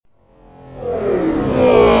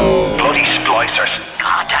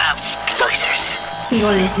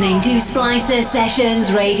listening to Splicer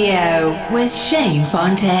Sessions Radio with Shane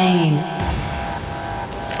Fontaine.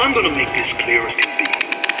 I'm going to make this clear as can be,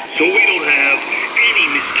 so we don't have any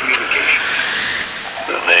miscommunication.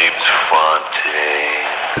 The name's Fontaine.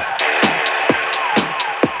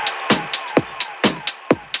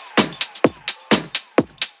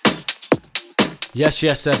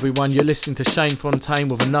 Yes, everyone, you're listening to Shane Fontaine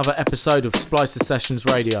with another episode of Splicer Sessions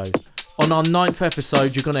Radio. On our 9th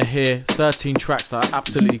episode, you're going to hear 13 tracks that are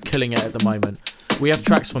absolutely killing it at the moment. We have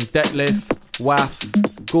tracks from Detlef,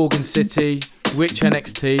 WAF, Gorgon City, Rich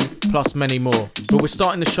NXT, plus many more. But we're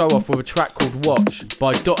starting the show off with a track called Watch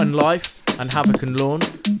by Dot and Life and Havoc and Lawn.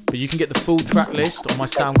 But you can get the full track list on my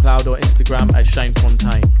SoundCloud or Instagram at Shane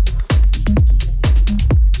Fontaine.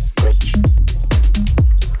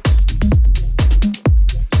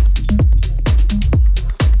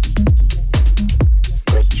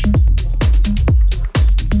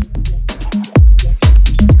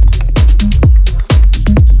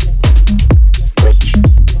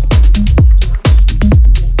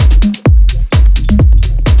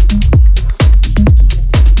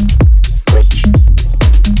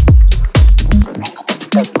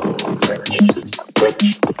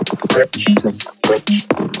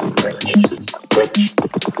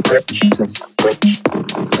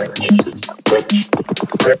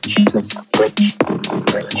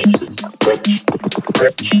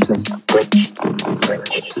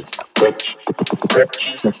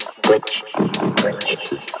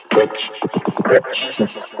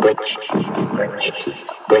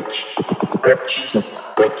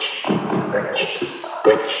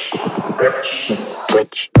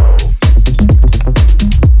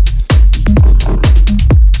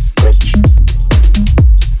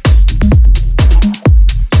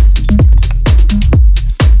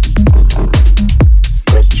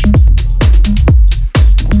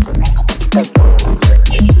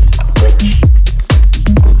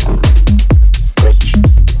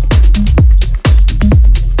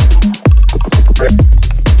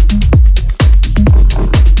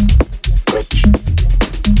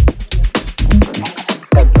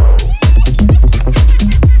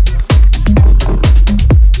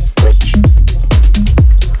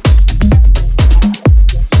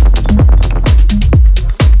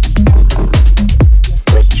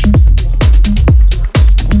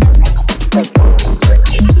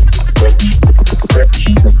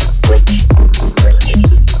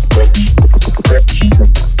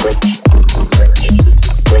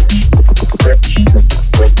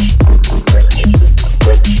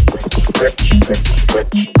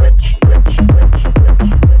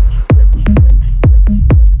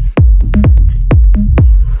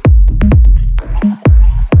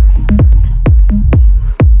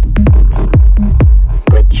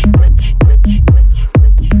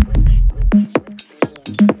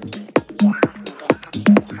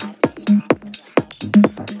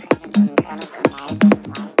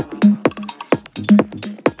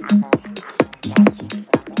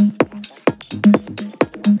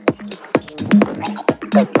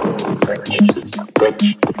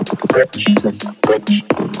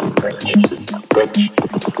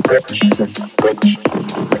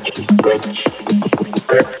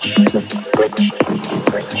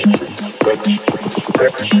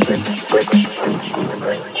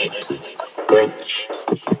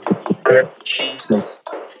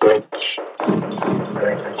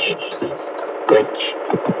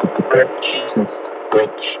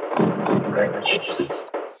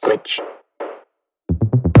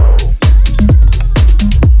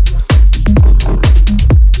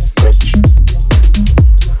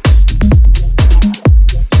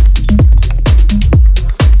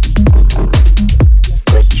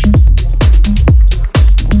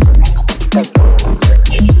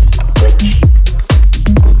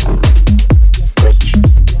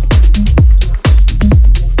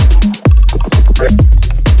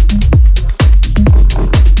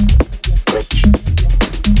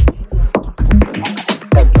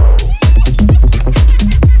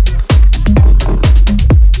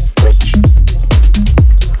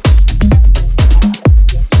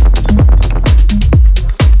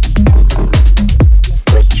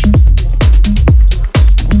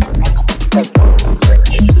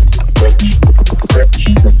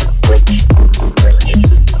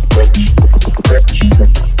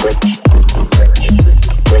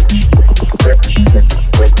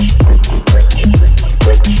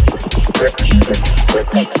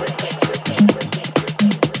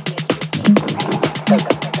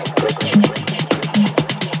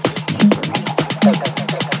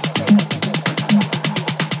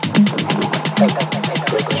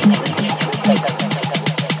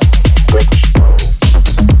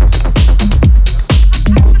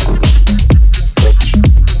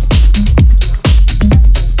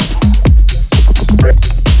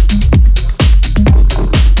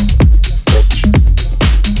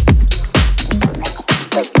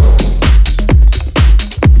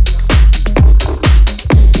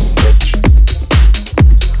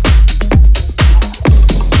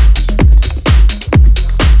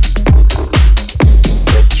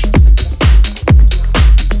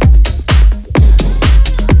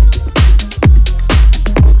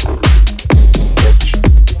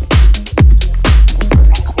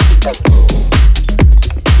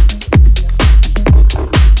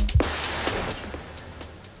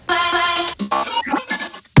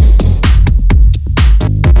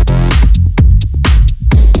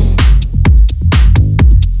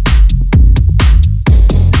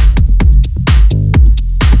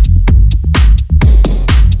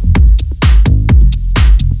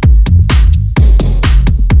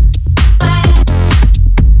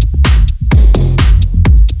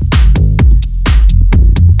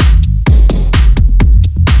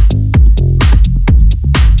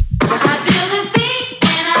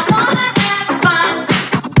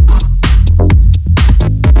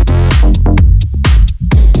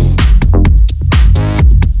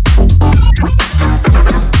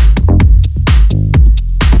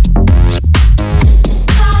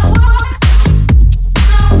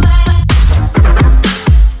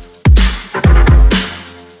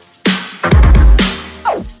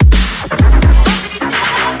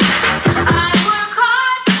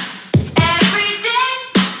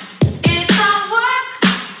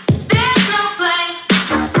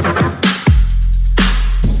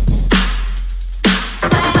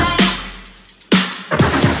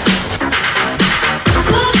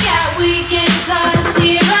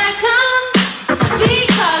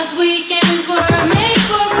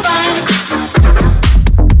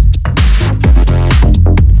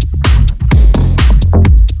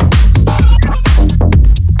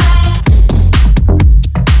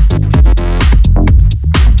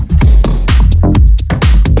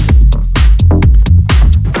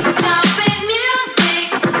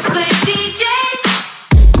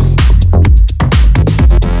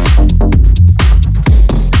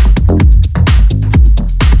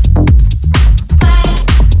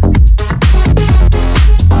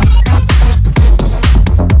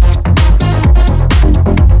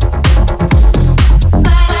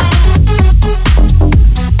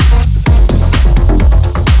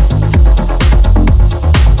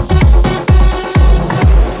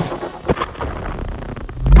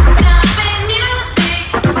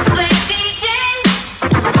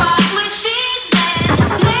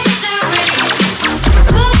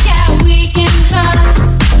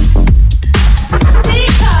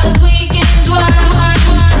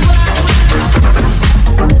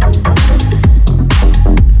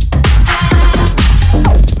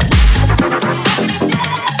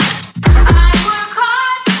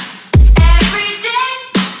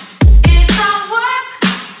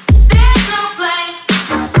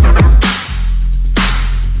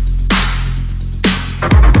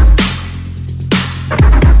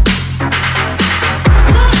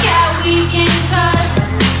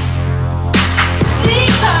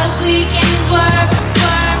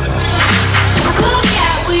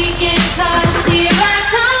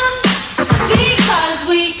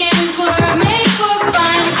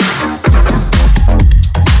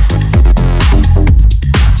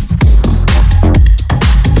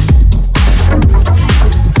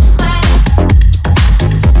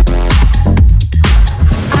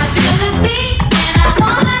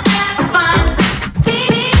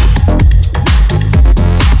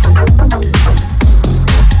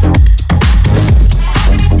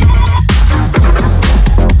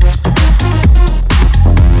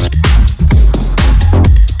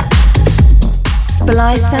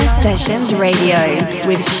 Splicer Sessions Radio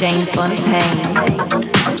with Shane Fontaine.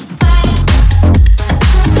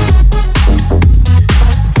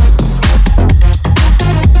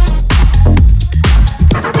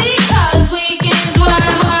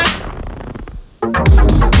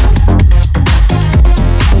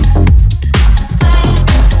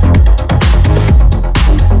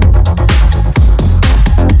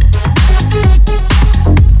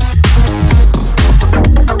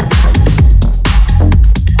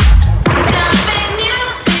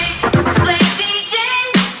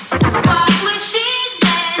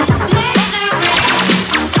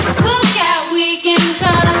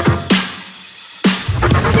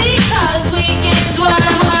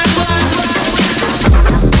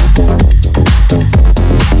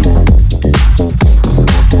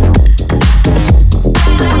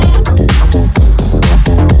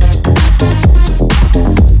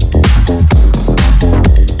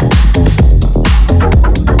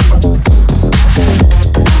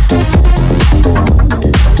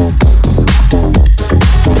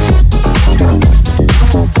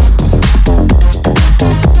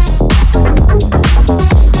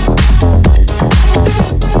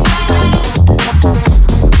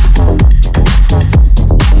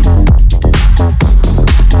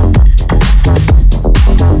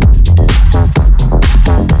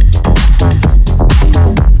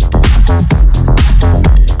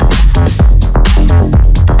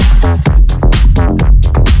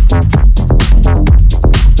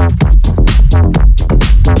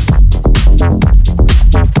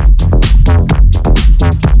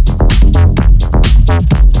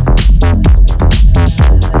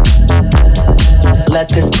 Let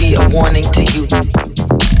this be a warning to you.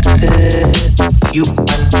 This you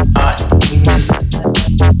are not.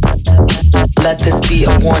 Let this be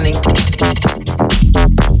a warning to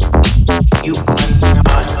you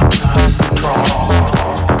are not control.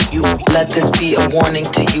 You let this be a warning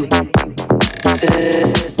to you.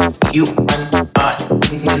 This you are not.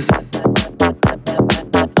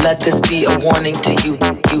 Let this be a warning to you.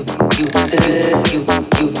 This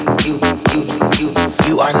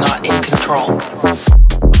you are not in control.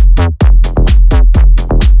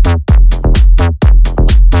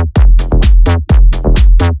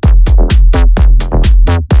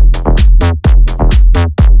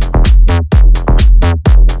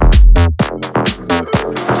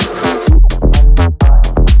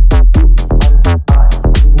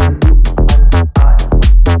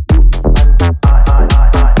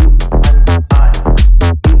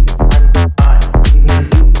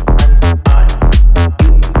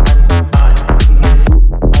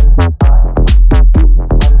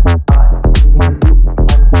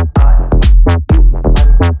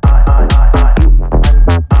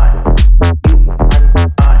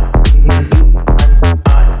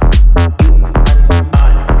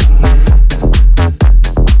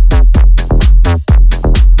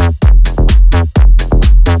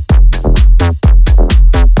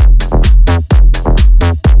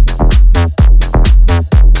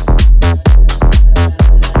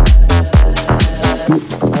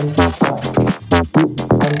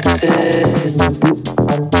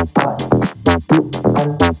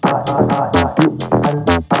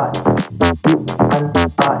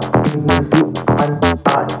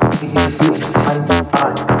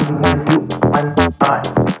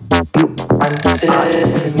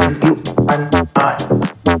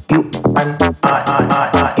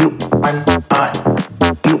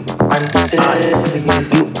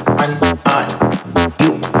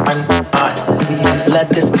 Let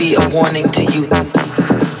this be a warning to you.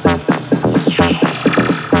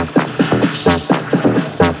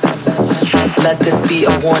 Let this be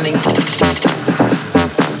a warning to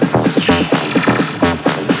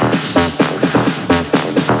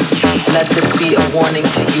Let this be a warning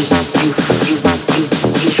to you.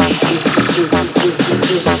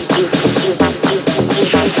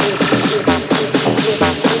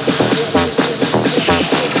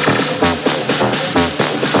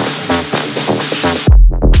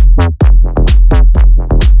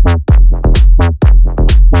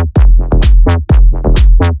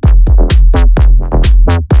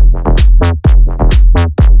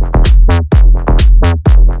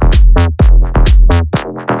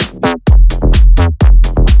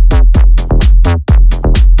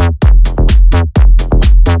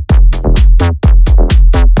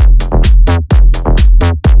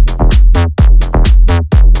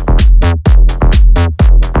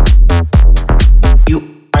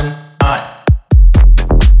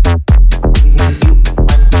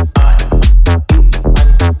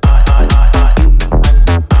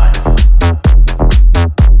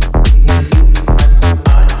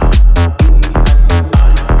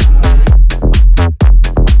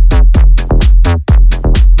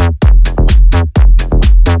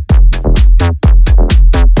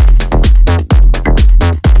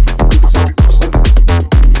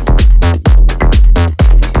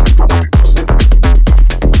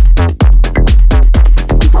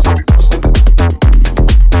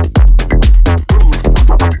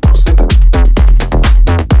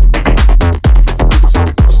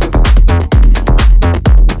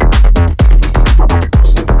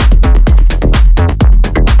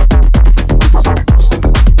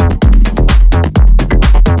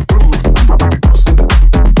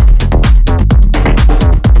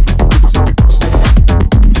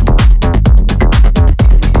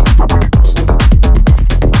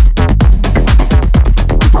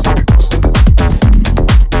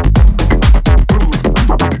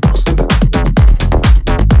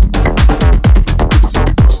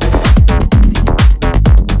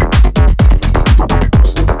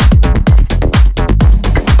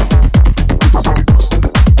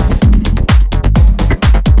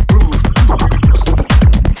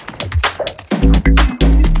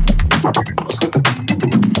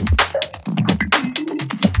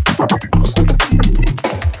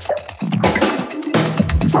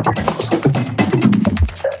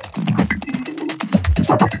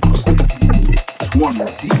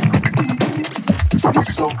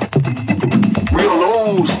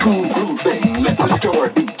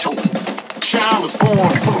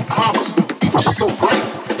 features so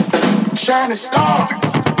bright. Shining star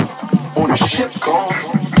on a ship called.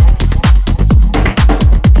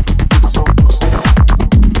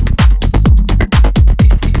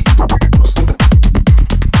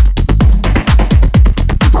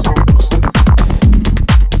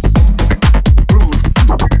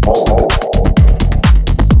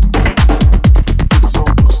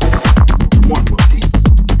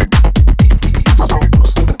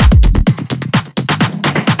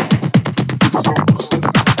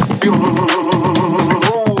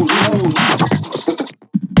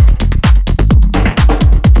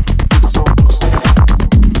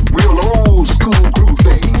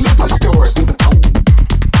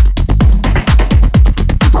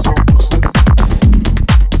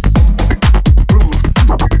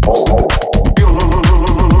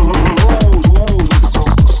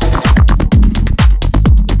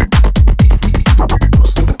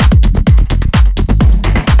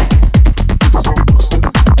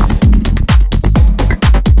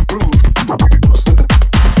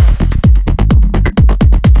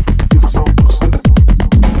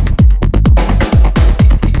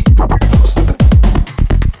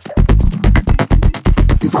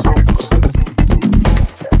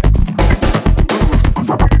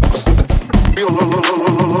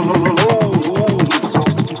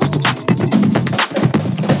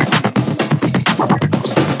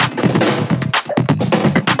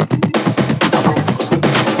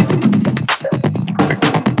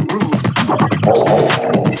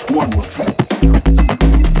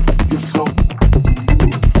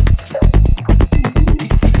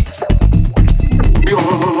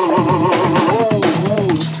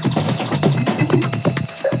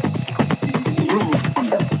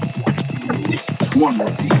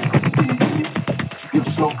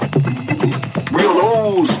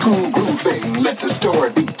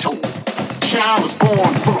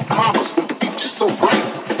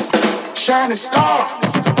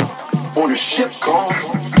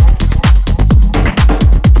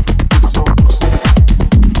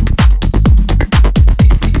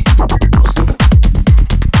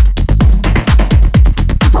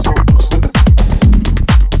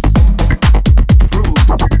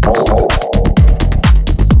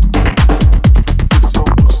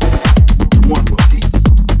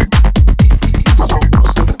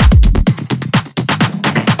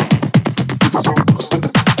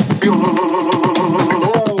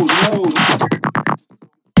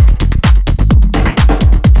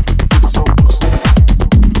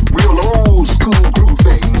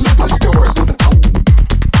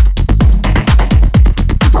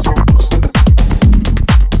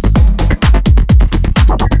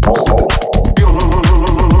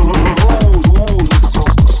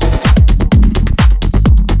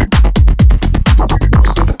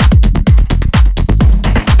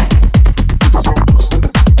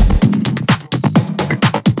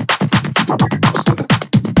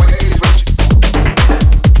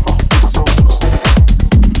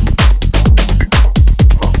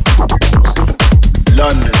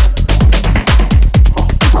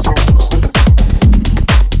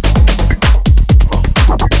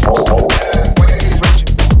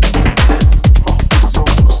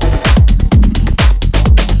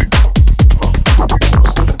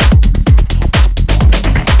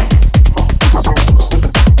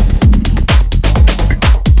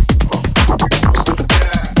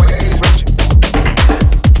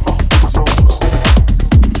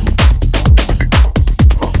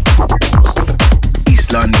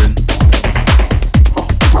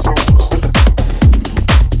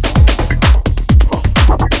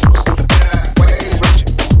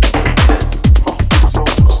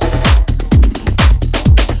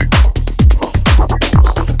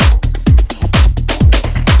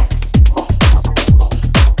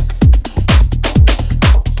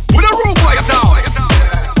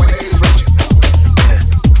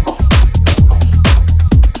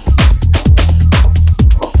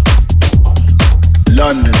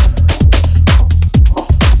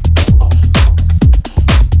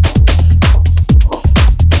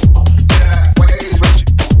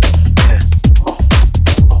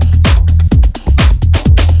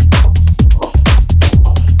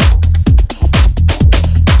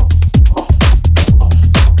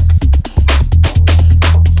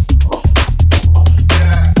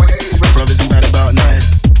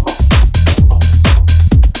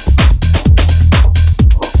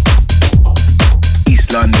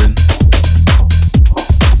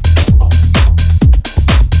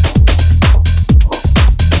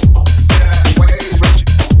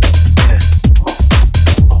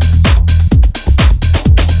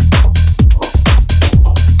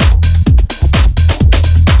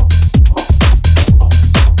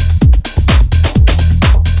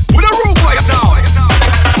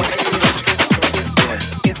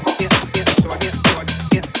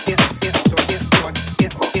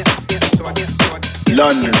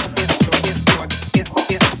 London.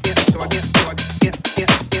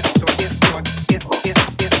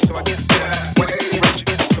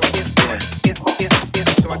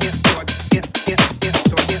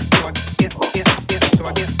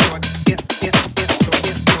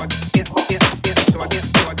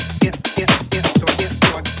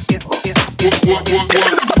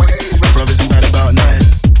 Brothers be mad about nothing.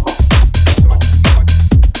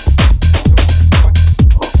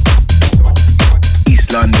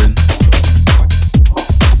 East London.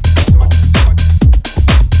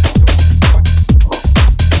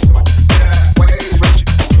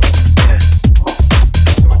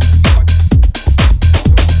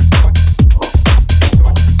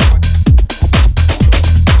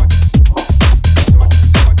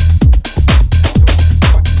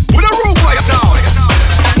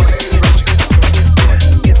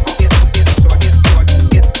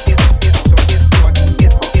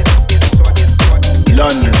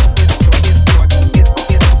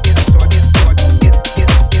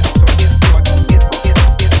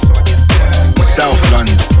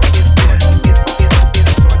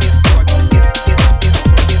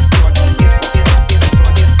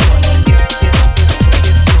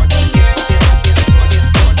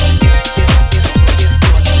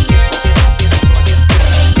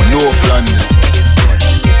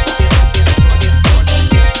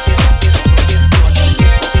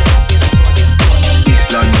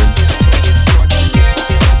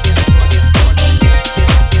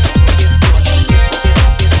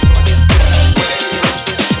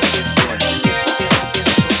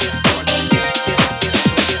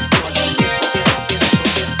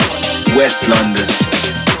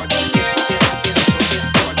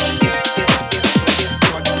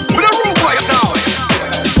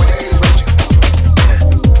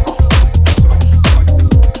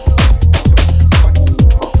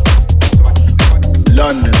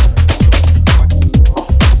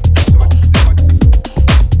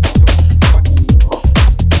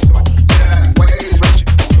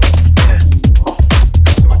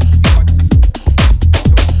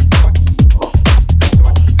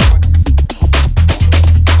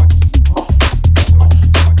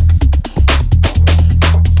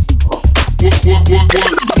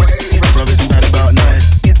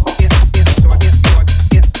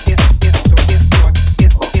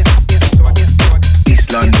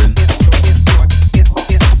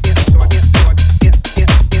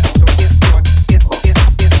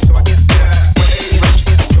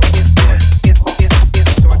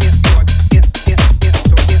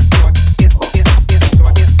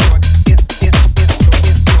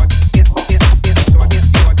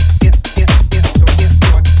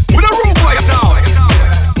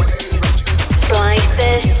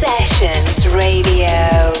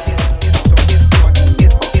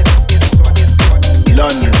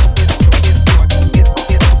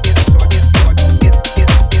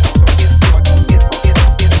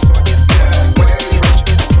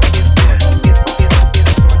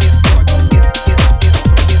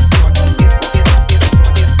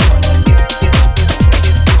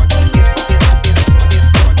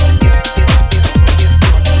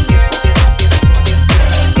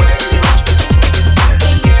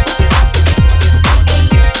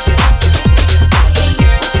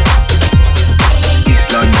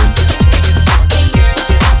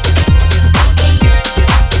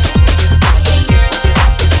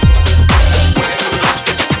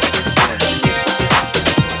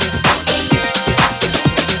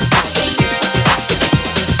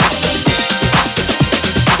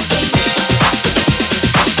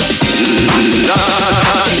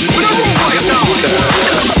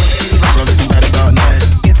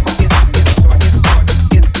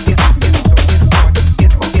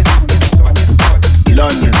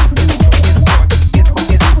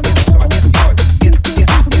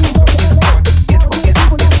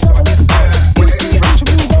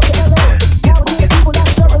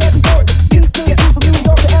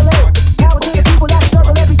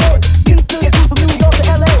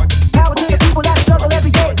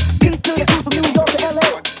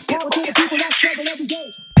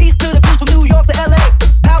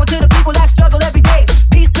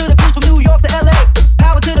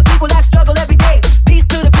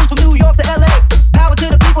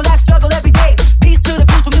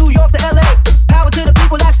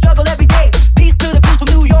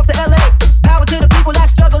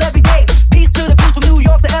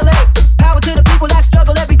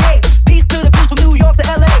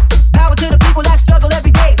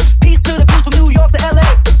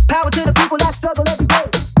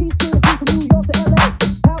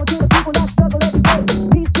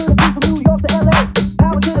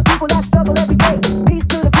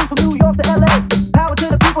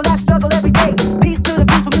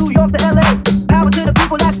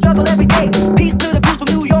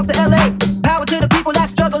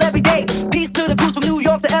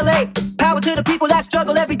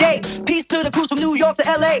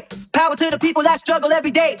 Power to the people that struggle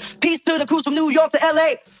every day. Peace to the crews from New York to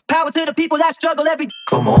LA. Power to the people that struggle every day.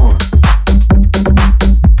 Come on.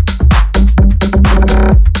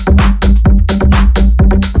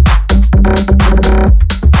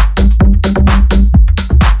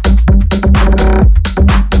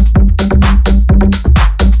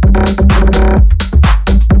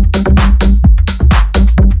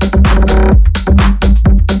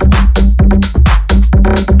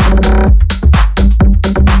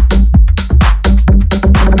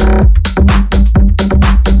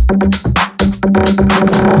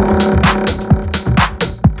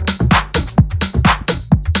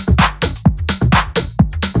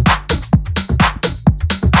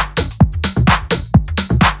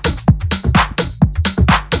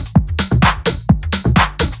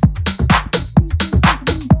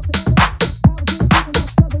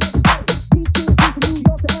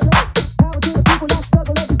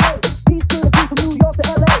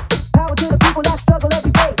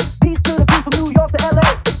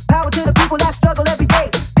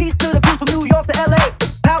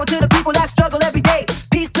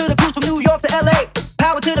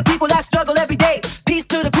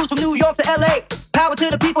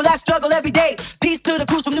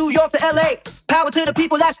 Power to the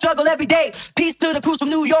people that struggle every day. Peace to the crews from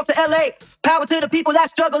New York to LA. Power to the people that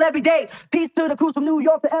struggle every day. Peace to the crews from New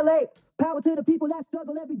York to LA. Power to the people that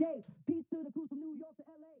struggle every day.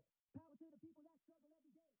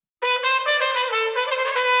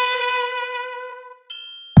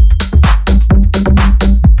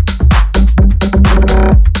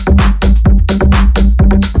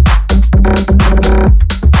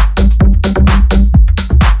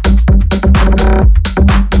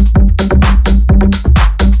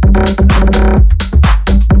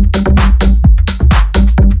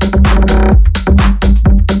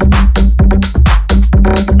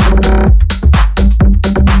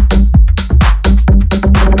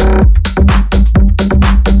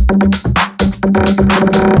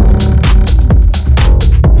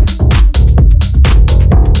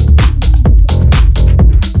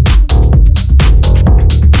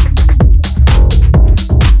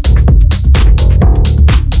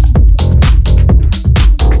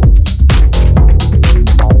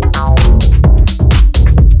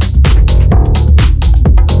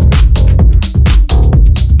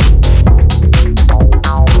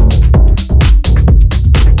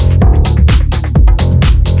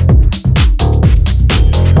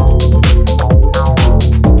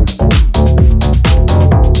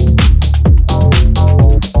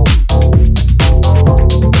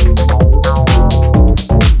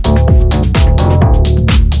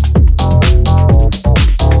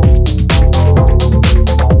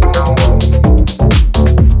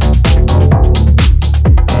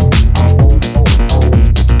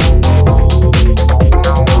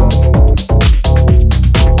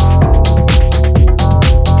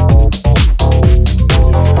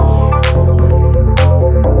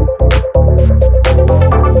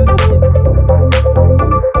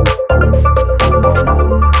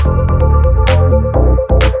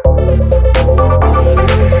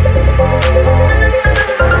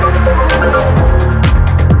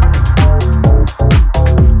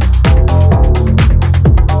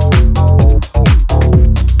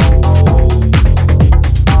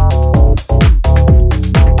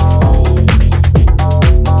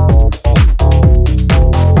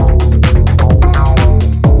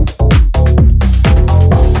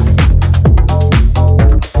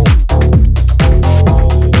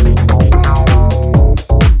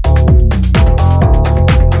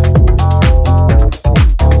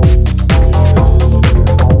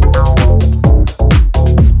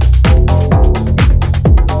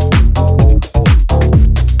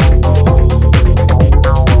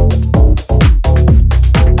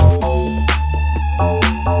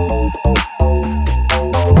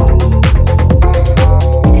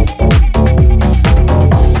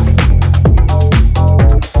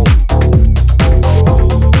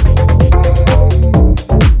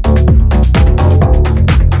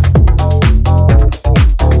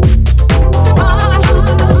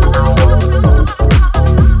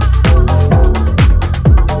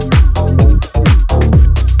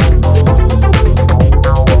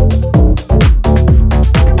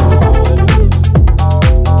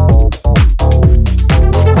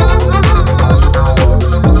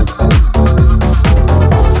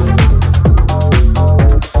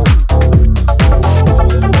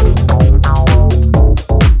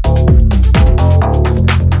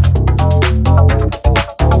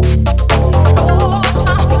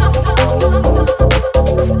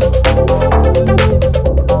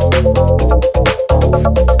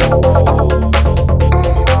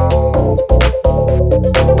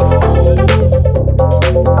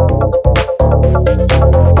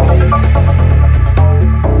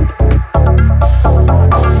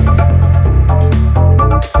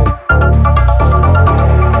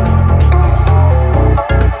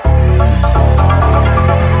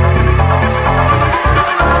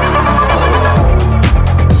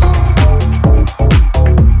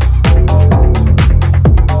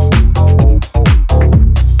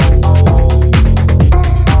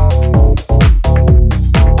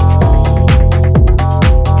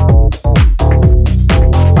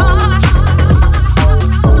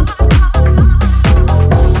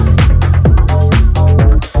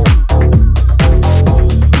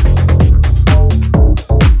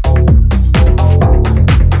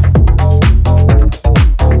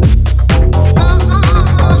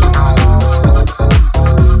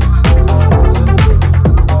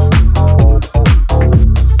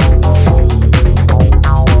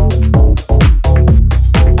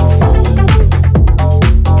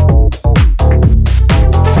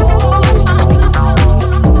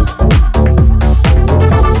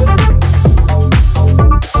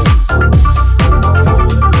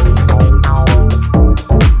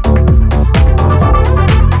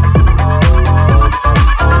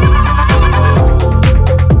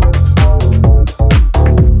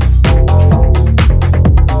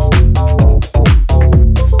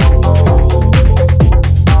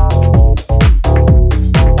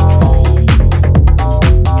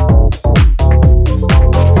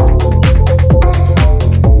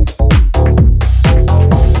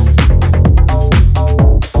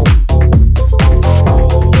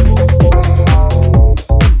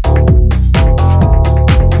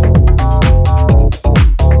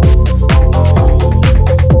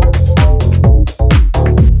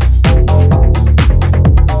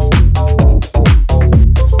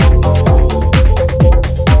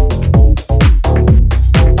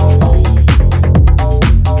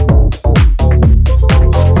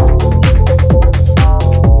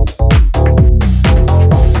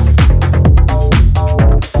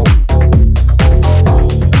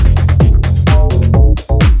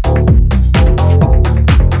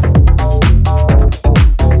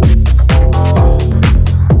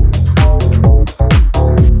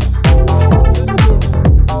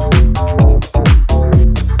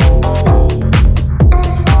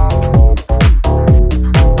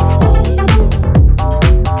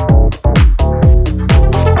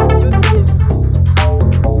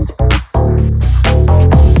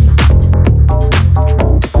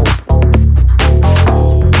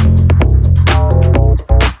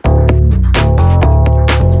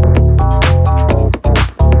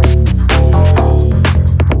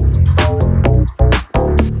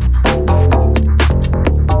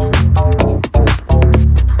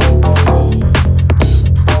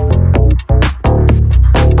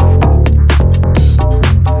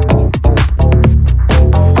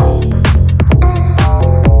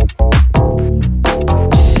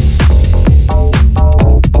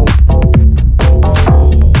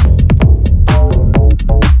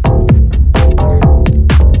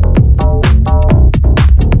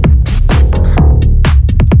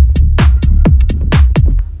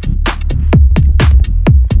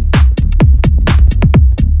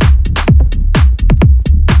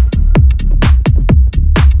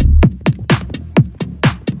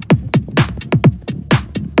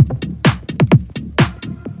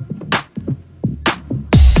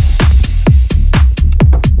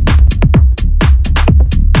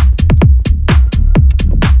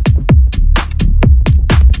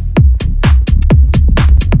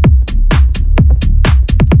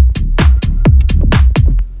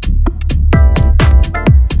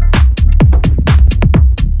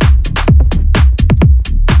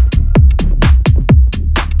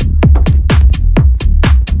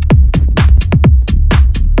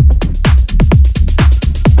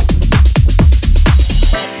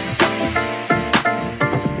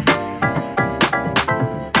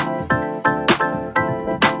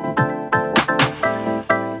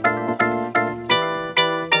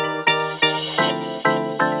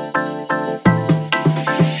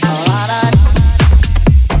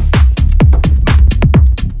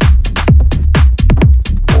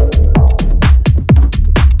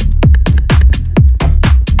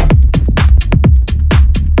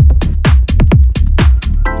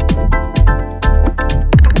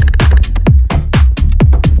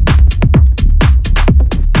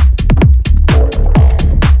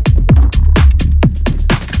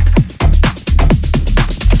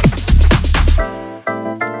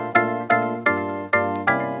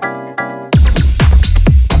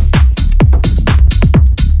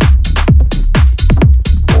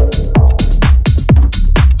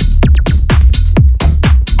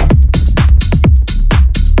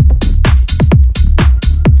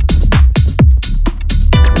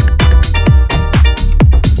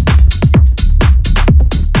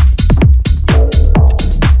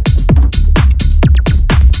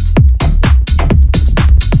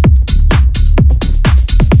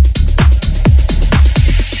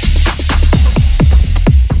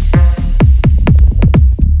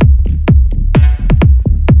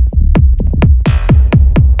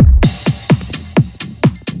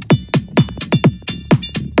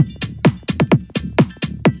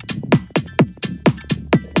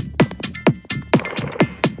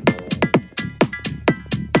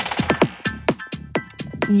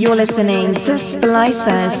 You're listening to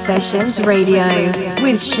Splicer Sessions Radio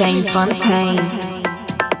with Shane Fontaine.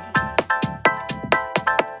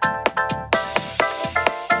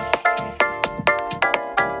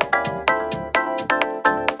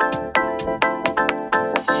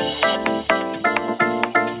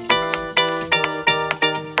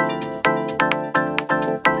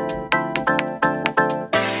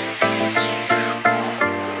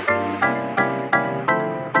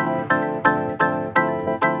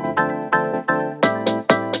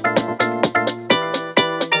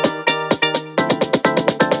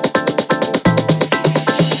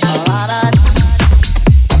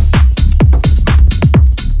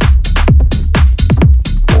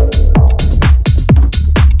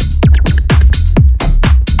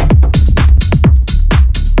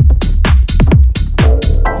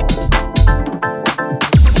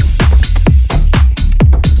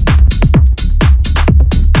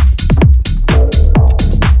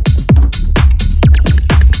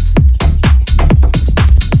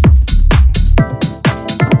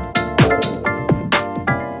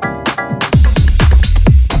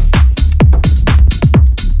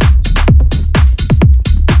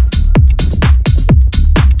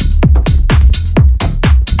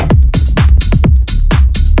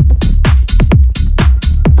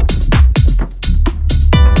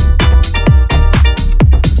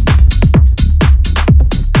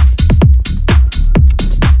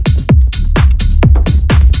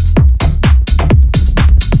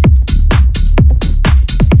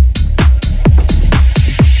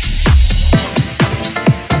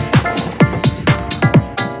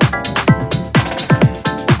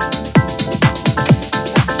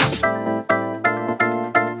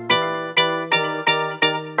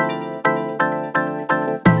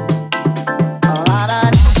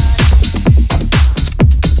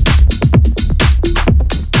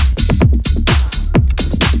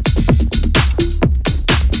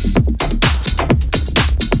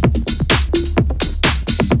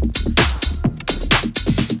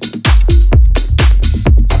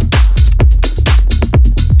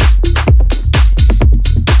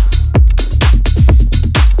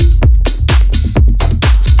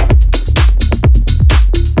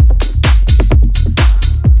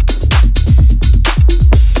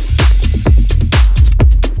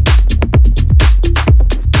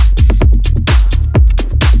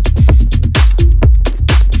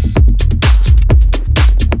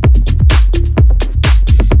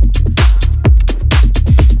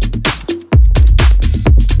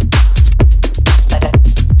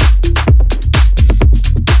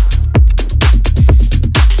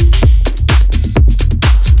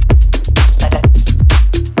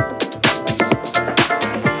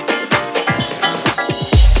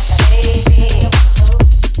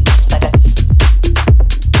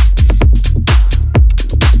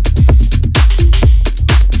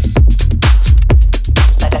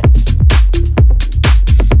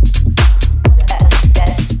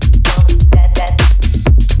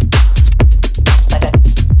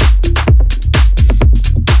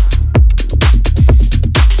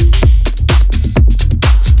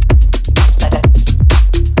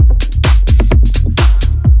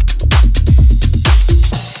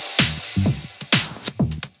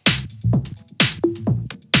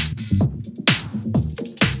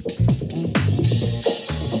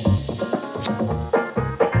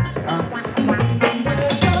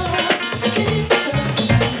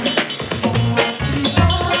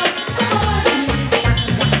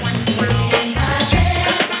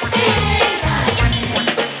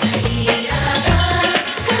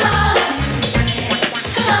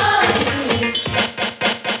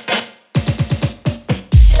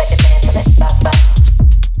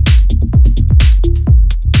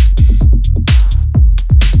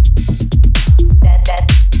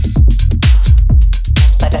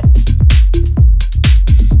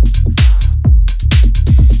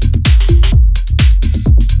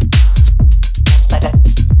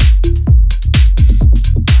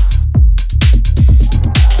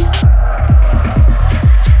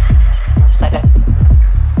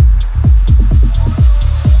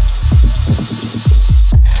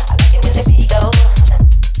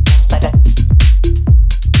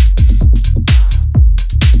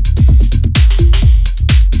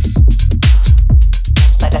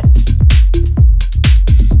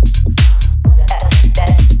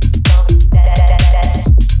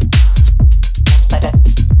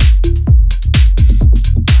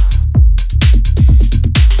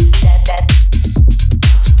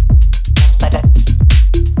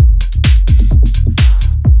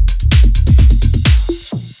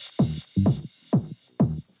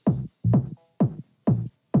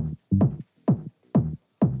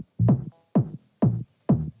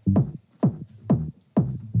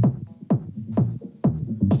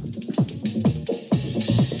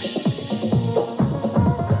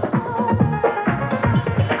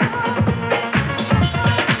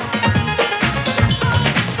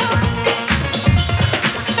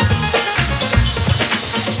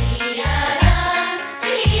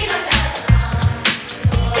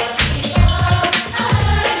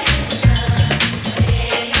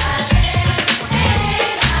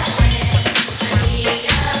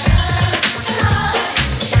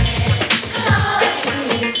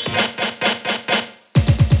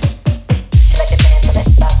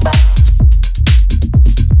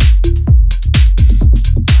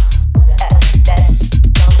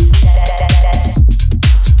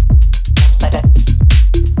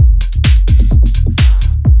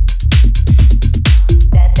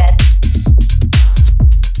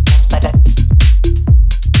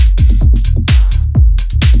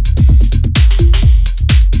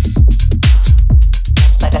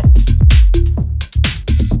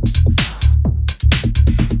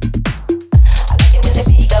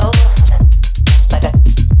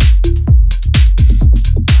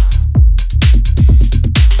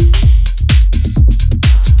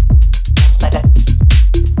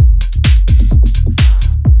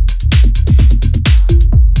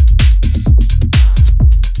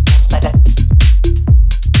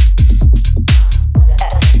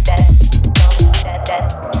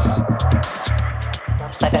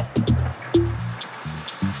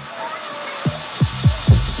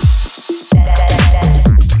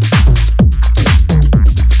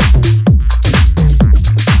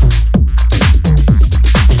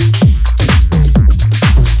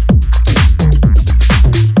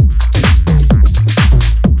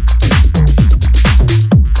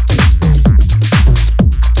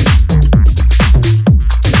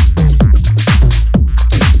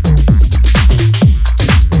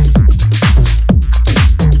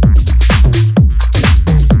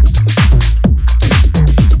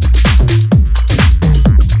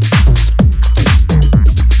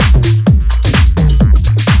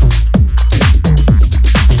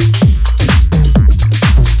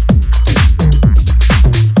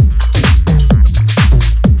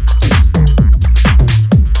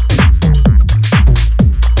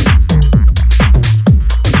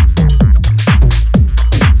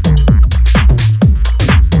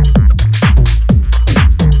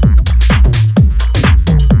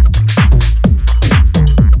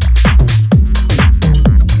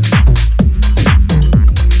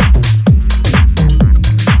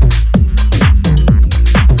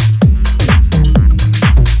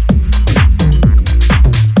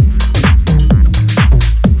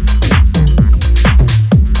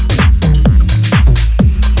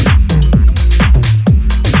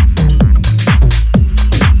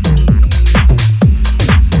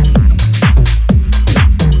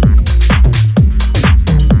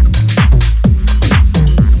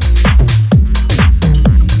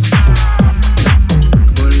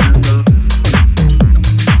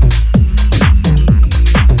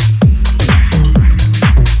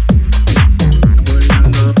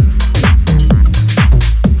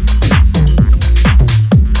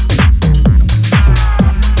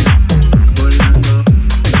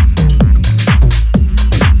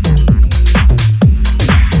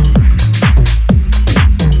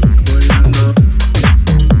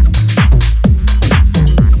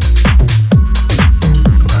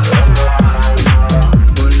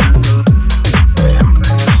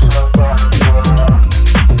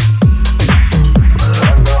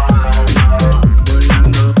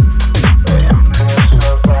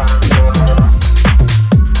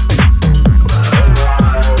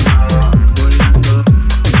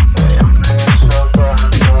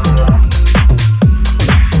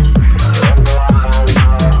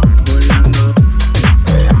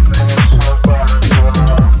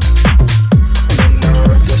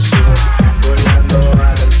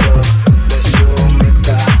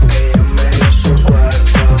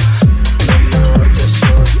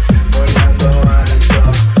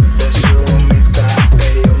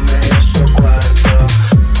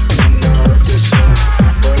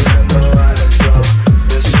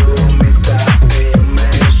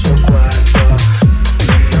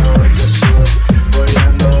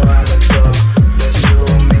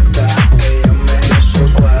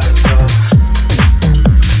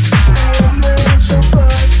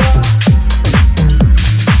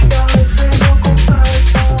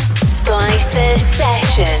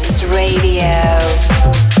 Radio.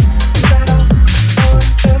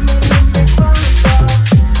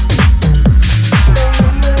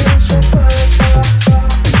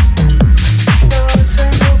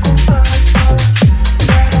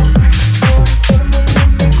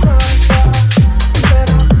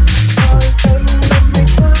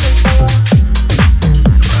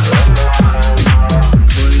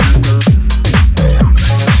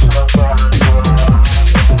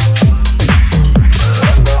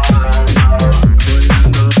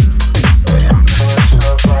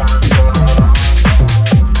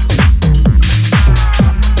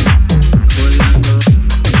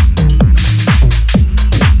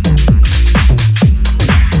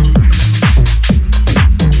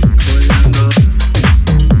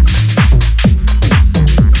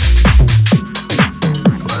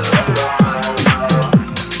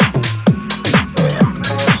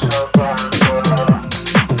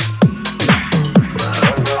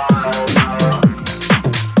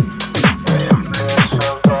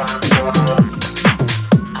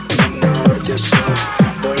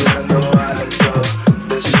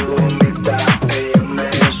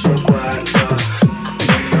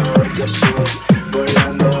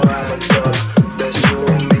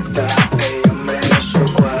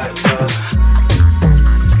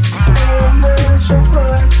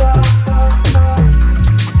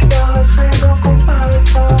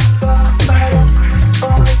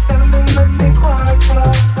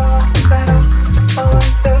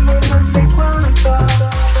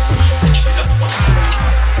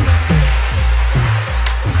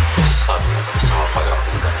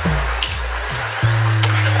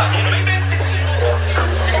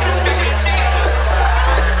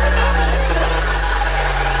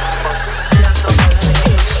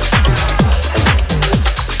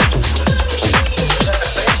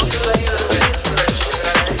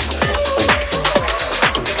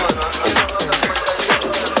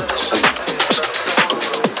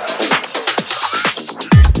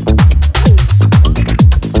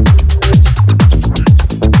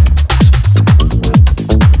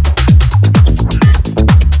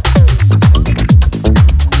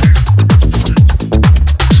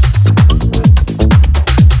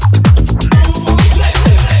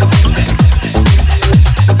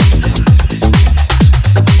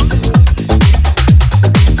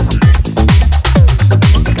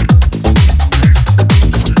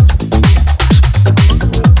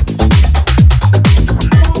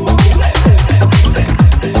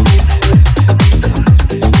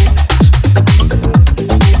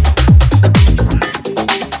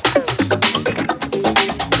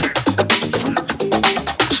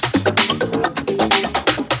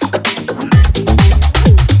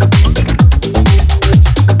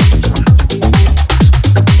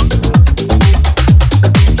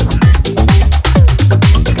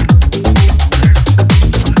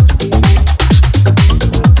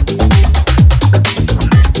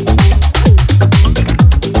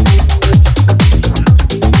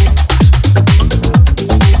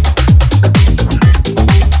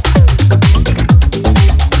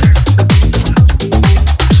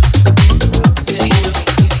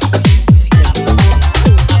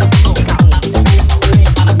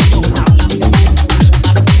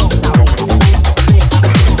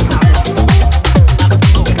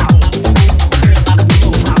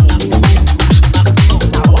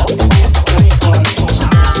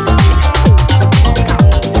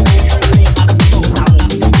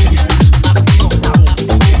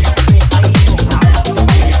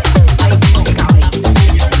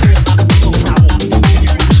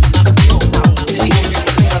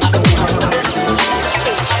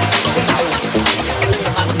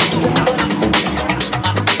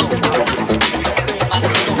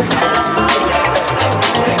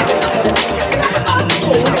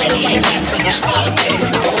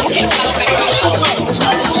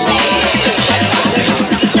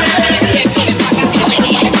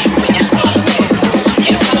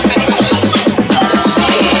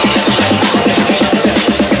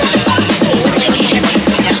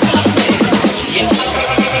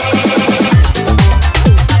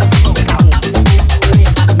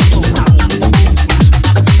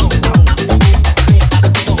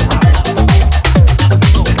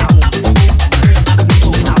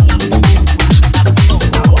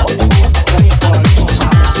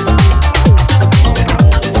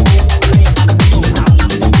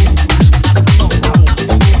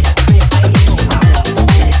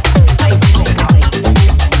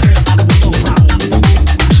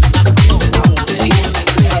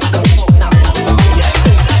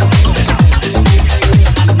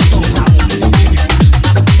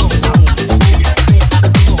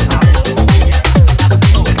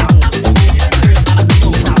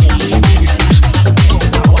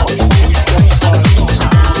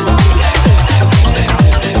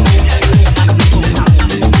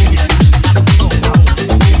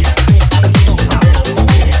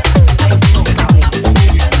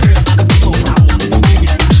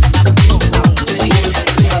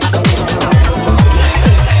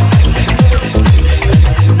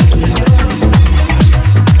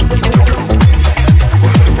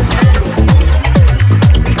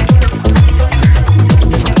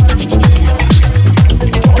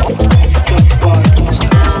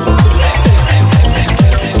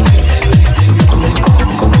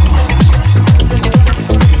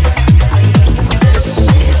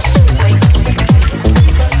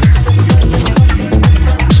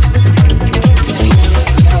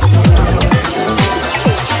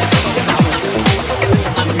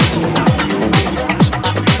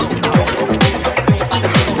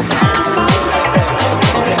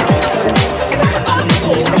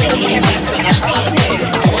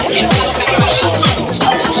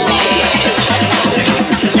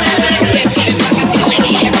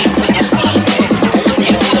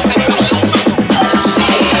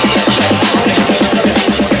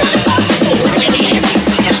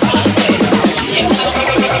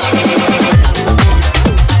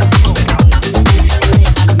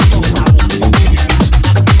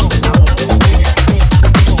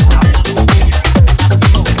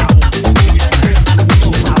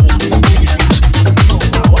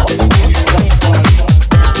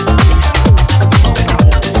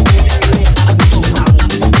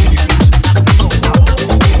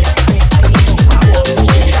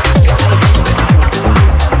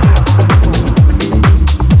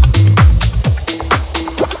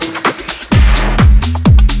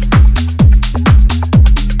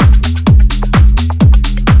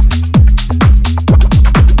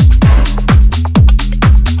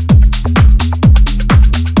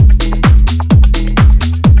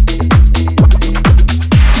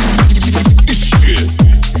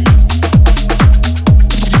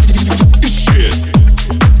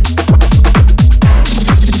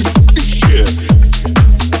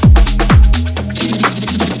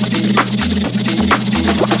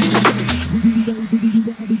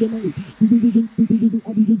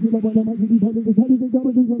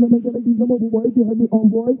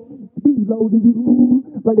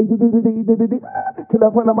 Kill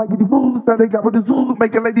up on the mic, get the fools, so they got with the zoo,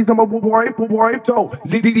 make it ladies, I'm a wipe, so,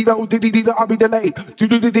 diddy-dee-do, I'll be delayed,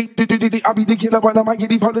 do-do-dee-dee, I'll be the killer on the mic, get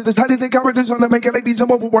the follow this, how did they got with this on the make it ladies,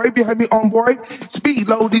 I'm a wipe, behind me on boy, speed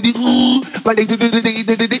low, diddy-doo, like they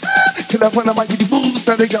do-do-dee-dee-dee-dee, kill up on the mic, get the fools,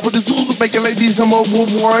 so they got with the zoo, make it ladies, I'm a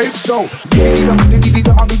wipe, so,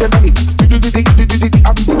 diddy-dee-do, I'll be delayed, do-do-dee-dee,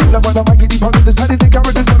 I'll be the killer on the mic, get the follow this, how did they got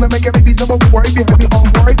with this on the make it ladies, I'm a wipe, behind me on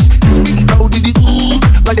boy, speed low, diddy-doo,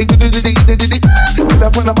 like they do-do-dee-dee-dee-dee, kill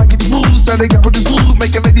up on the mic, get the fools, so they got with the zoo,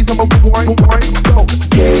 make it ladies, I'm a wipe, so,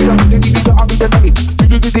 diddy-dee-do, I'll be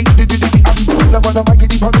delayed, do-do-dee-dee-dee-dee, I'll be the killer on the mic, get the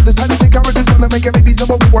follow this, how did they got with this on the make it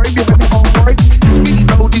ladies, I'm a wipe, behind me on boy, speed low,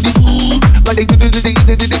 diddy-doo, like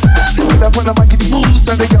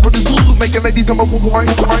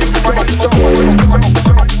they do-do-dee-dee-dee-dee, kill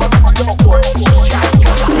up on the mic, get the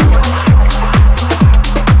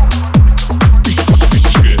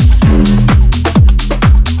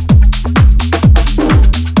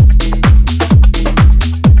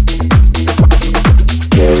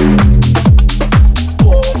fools,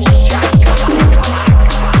 so they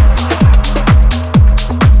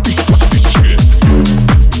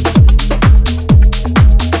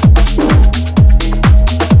got with the zoo, make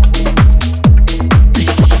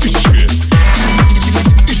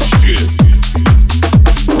it ladies, I'm a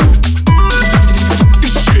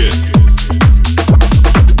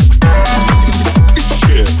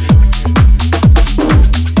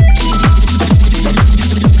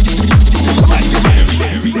wipe,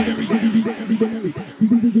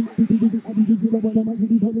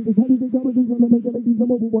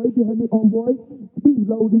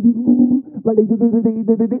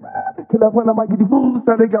 kill up on the mic, get the fools,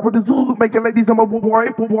 so they got with the zoo, make it ladies, I'm a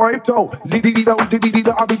wipe, so, diddy-dee-do,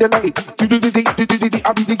 I'll be delayed, do-do-dee-dee-dee-dee,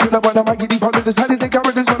 I'll be the killer on the mic, get the follow this, how did they got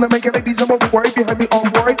with this on the make it ladies, I'm a wipe, behind me on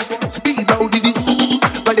boy, speed low, diddy-doo,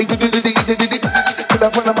 like they do-do-dee-dee-dee-dee, kill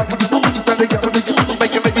up on the mic, get the fools, so they got with the zoo,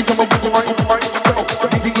 make it ladies, I'm a wipe, so,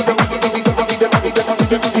 diddy-dee-do,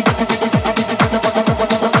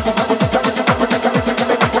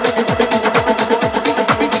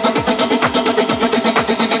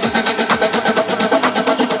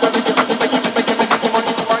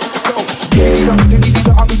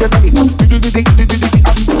 I'll be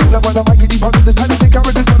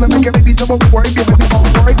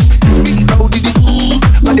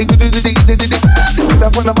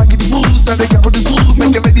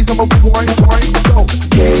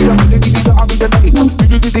delayed,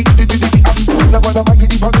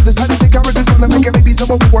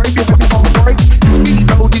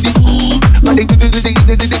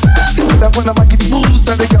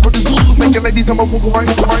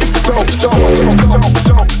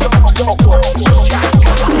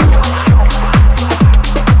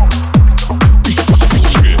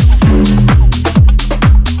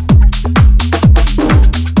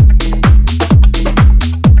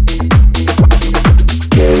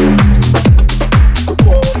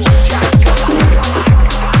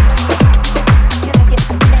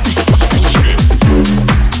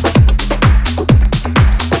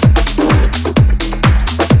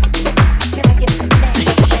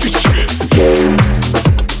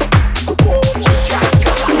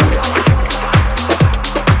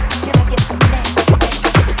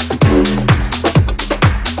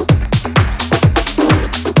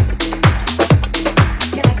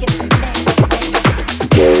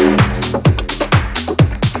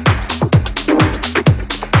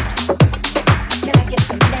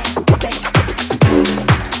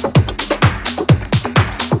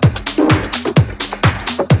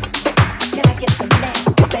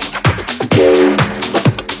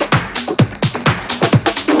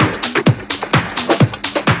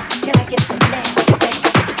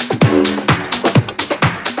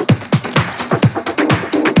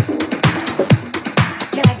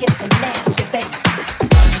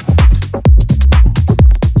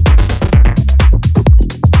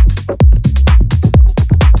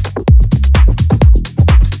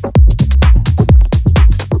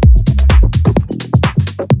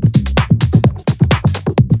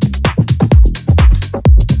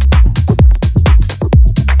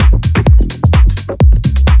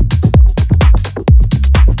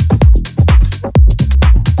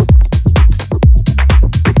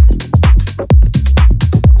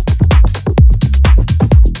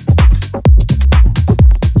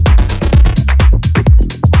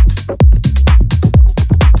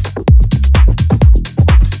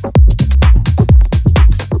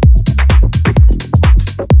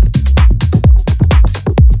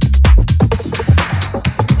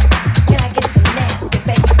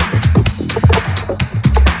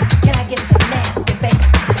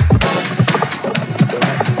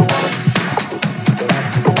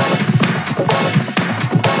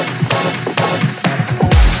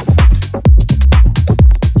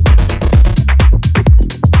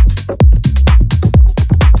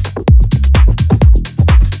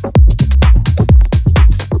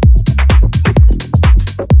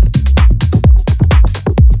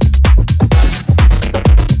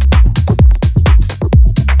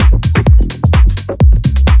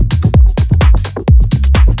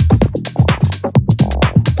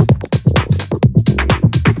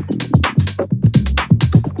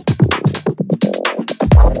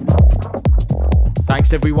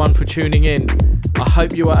 Thanks everyone for tuning in. I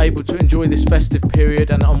hope you are able to enjoy this festive period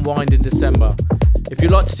and unwind in December. If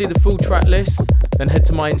you'd like to see the full track list, then head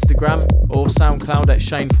to my Instagram or SoundCloud at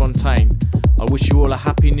Shane Fontaine. I wish you all a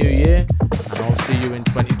happy new year, and I'll see you in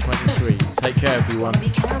 2023. Take care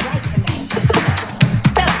everyone.